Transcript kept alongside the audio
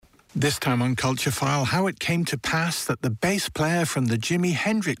This time on Culture File, how it came to pass that the bass player from the Jimi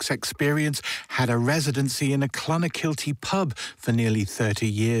Hendrix Experience had a residency in a Clonakilty pub for nearly 30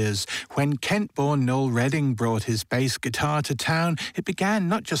 years. When Kent-born Noel Redding brought his bass guitar to town, it began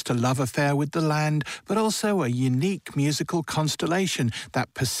not just a love affair with the land, but also a unique musical constellation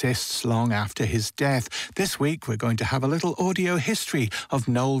that persists long after his death. This week, we're going to have a little audio history of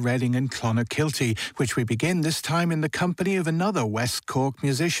Noel Redding and Clonakilty, which we begin this time in the company of another West Cork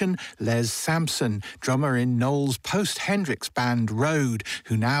musician, Les Sampson, drummer in Noel's post-Hendrix band Road,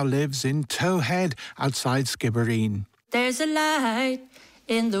 who now lives in Towhead outside Skibbereen. There's a light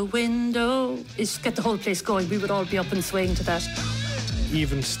in the window. It's get the whole place going. We would all be up and swaying to that.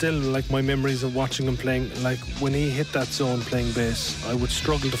 Even still, like, my memories of watching him playing, like, when he hit that zone playing bass, I would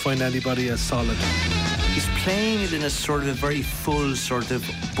struggle to find anybody as solid. He's playing it in a sort of a very full sort of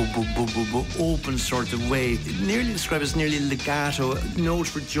open sort of way. Nearly described as nearly legato.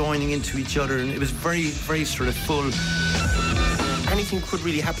 Notes were joining into each other, and it was very, very sort of full. Anything could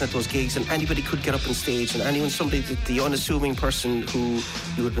really happen at those gigs, and anybody could get up on stage, and somebody, the unassuming person who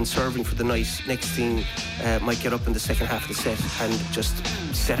you had been serving for the night, next thing might get up in the second half of the set and just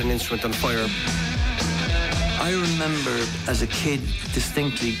set an instrument on fire. I remember as a kid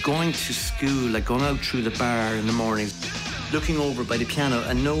distinctly going to school, like going out through the bar in the mornings, looking over by the piano,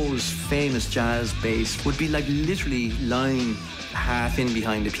 and Noel's famous jazz bass would be like literally lying half in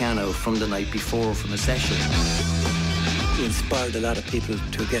behind the piano from the night before from a session. He inspired a lot of people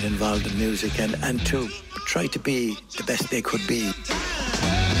to get involved in music and to try to be the best they could be.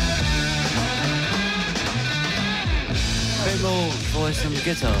 Bit more voice and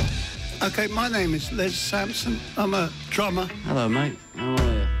guitar. Okay, my name is Les Sampson. I'm a drummer. Hello, mate. How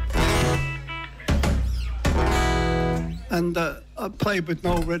are you? And I played with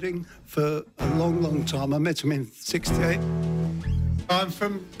Noel Redding for a long, long time. I met him in '68. I'm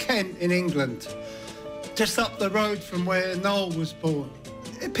from Kent in England, just up the road from where Noel was born.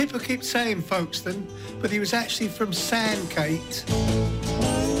 People keep saying Folkestone, but he was actually from Sandgate.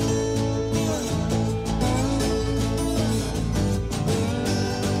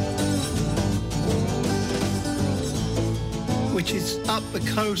 Which is up the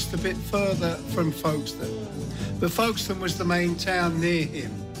coast a bit further from Folkestone. But Folkestone was the main town near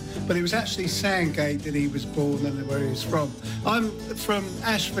him. But it was actually Sandgate that he was born and where he was from. I'm from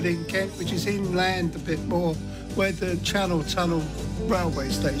Ashford in Kent, which is inland a bit more, where the Channel Tunnel railway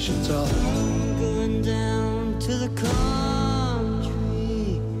stations are. Going down to the country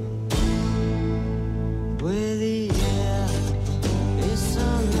where the air is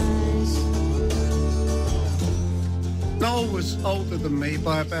so nice. Noel was older than me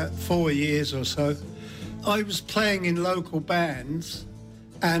by about 4 years or so. I was playing in local bands,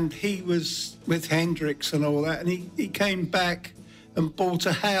 and he was with Hendrix and all that, and he came back and bought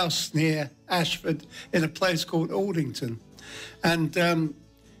a house near Ashford in a place called Aldington. And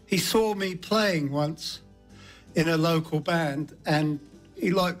he saw me playing once in a local band, and he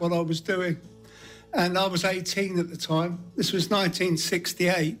liked what I was doing. And I was 18 at the time. This was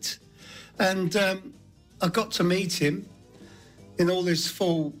 1968. And I got to meet him in all this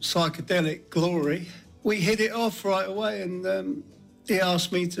full psychedelic glory. We hit it off right away, and he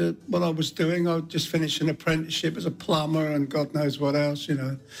asked me what I was doing. I'd just finished an apprenticeship as a plumber and God knows what else, you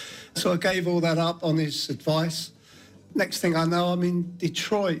know. So I gave all that up on his advice. Next thing I know, I'm in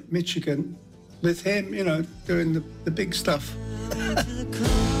Detroit, Michigan, with him, you know, doing the big stuff.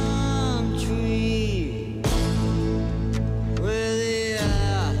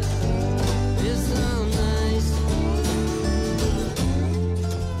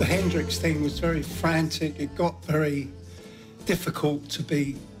 The Hendrix thing was very frantic. It got very difficult to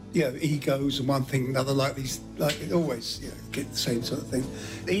be, you know, egos and one thing and another, like it always, you know, get the same sort of thing.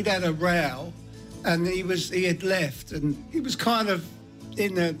 He'd had a row, and he had left, and he was kind of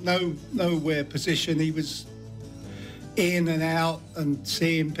in a nowhere position. He was in and out and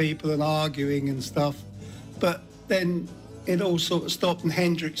seeing people and arguing and stuff. But then it all sort of stopped, and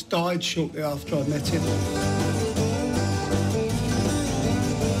Hendrix died shortly after I met him.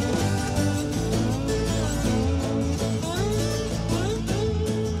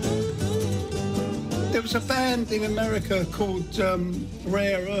 There was a band in America called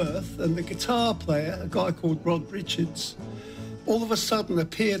Rare Earth, and the guitar player, a guy called Rod Richards, all of a sudden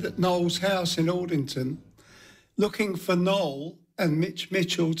appeared at Noel's house in Aldington looking for Noel and Mitch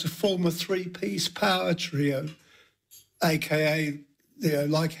Mitchell to form a three-piece power trio, a.k.a., you know,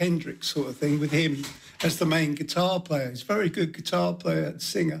 like Hendrix sort of thing, with him as the main guitar player. He's a very good guitar player and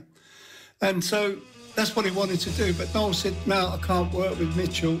singer. And so that's what he wanted to do, but Noel said, no, I can't work with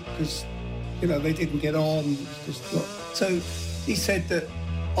Mitchell because, you know, they didn't get on. Just not. So he said that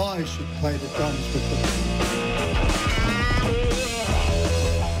I should play the drums with them.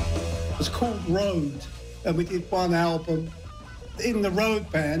 It was called Road, and we did one album. In the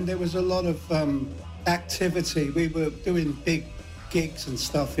Road band, there was a lot of activity. We were doing big gigs and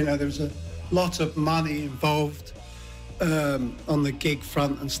stuff, you know, there was a lot of money involved on the gig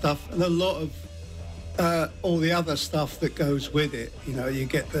front and stuff, and a lot of all the other stuff that goes with it. You know, you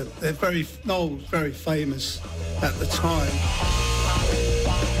get Noel was very famous at the time.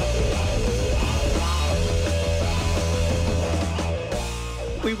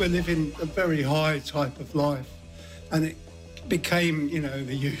 We were living a very high type of life, and it became, you know,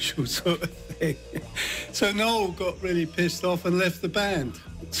 the usual sort of thing. So Noel got really pissed off and left the band.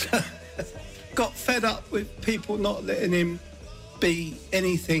 Got fed up with people not letting him be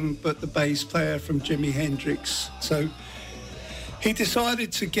anything but the bass player from Jimi Hendrix. So he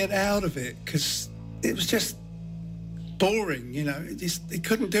decided to get out of it because it was just boring, you know. He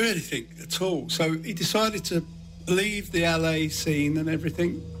couldn't do anything at all. So he decided to leave the LA scene and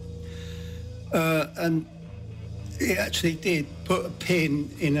everything. And he actually did put a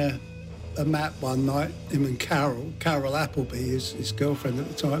pin in a map one night, him and Carol Appleby, his girlfriend at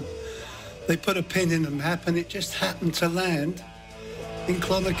the time. They put a pin in the map and it just happened to land in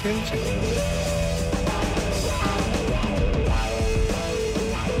Clonakilty.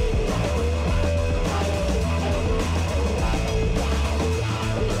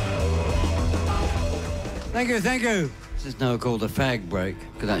 Thank you, thank you. This is now called a fag break.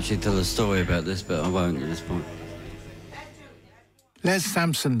 Could actually tell a story about this, but I won't at this point. Les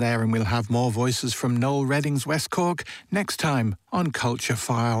Sampson there, and we'll have more voices from Noel Redding's West Cork next time on Culture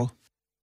File.